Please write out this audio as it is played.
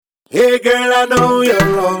Hey girl, I know you're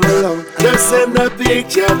all alone. Just send a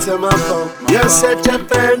picture to my phone. You're such a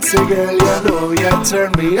fancy girl, you know you turn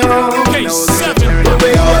me on. The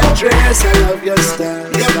way you dress, I love your style.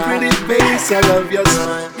 Your pretty face, I love your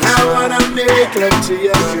smile. I wanna make love to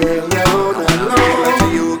you, girl, all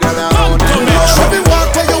alone. You gotta own it. Every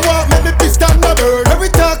walk when you walk, make me piss down my bird. Every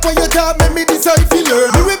talk when you talk, make me decide to learn.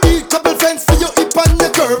 You repeat couple friends for your hip and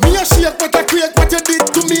your curve. Me a shake what I create, what you did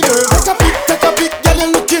to me, girl. Take a pic, girl,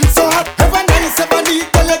 you looking so hot. Ever nice, ever neat,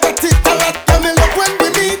 girl, you got it a lot. Come in love when we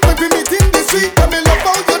meet in the street. Come in love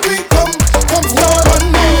how you do it, come start on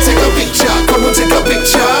me. Take a picture, come on, take a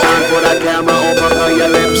picture. Put a camera over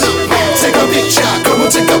your lips. Take a picture, come on,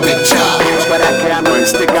 take a picture. Put a camera and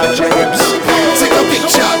stick out your hips. Take a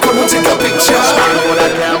picture, come on, take a picture. Put a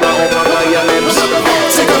camera over your lips.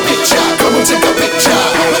 Take a picture, come on, take a picture.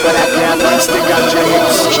 Put a camera and stick out your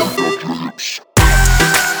hips.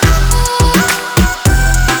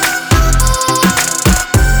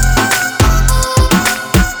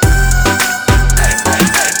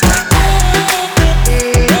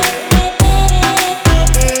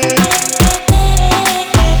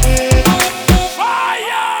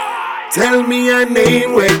 Tell me your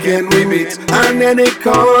name, where can we meet? On any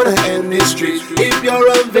corner, any street. If you're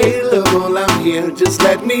available, I'm here, just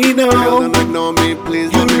let me know. Girl, don't ignore me,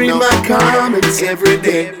 please. You read my comments every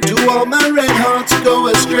day. Do all my red hearts go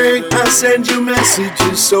astray? I send you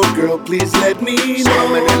messages, so girl, please let me know. So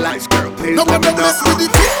many likes, girl, please No let me problem, know. mess with the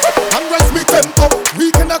beat and rise me tempo.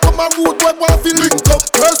 Weekend I come a road where one feel link up.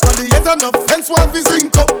 First on the head enough, fence one feel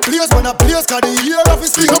sync up. Players when a place cause the year of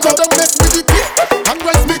his stink up. No problem, mess with the beat and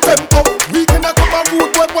rise me tempo. Weekend I come a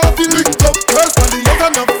road where one feel link up. First on the head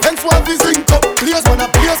enough, fence one feel sync up. Players when a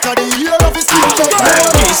place cause the year of his stink up.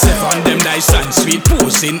 K7 on them nice and sweet,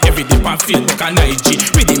 posing every dip and Facebook and IG.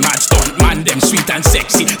 With the mad stunt man, them sweet and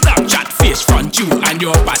sexy. Snapchat face front you and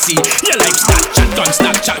your passy. You like Snapchat, don't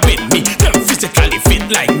Snapchat with me. Them physically fit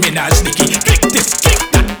like Minaj Nicky. Click this, click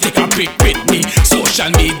that, take a pic with me. Social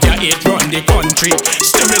media, it run the country.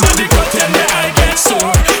 Staring at the cut and the eye get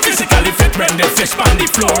sore. Physically fit when they flesh on the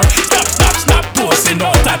floor. Snap, snap, snap, posing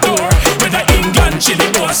out a door. Whether England, Chile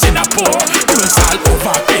or Singapore. Girls all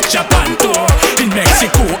over, picture and tour. In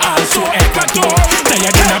Mexico, also Ecuador.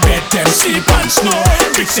 Tired in a bed, them sleep and snore.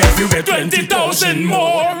 Bricks everywhere, 20,000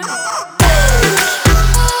 more.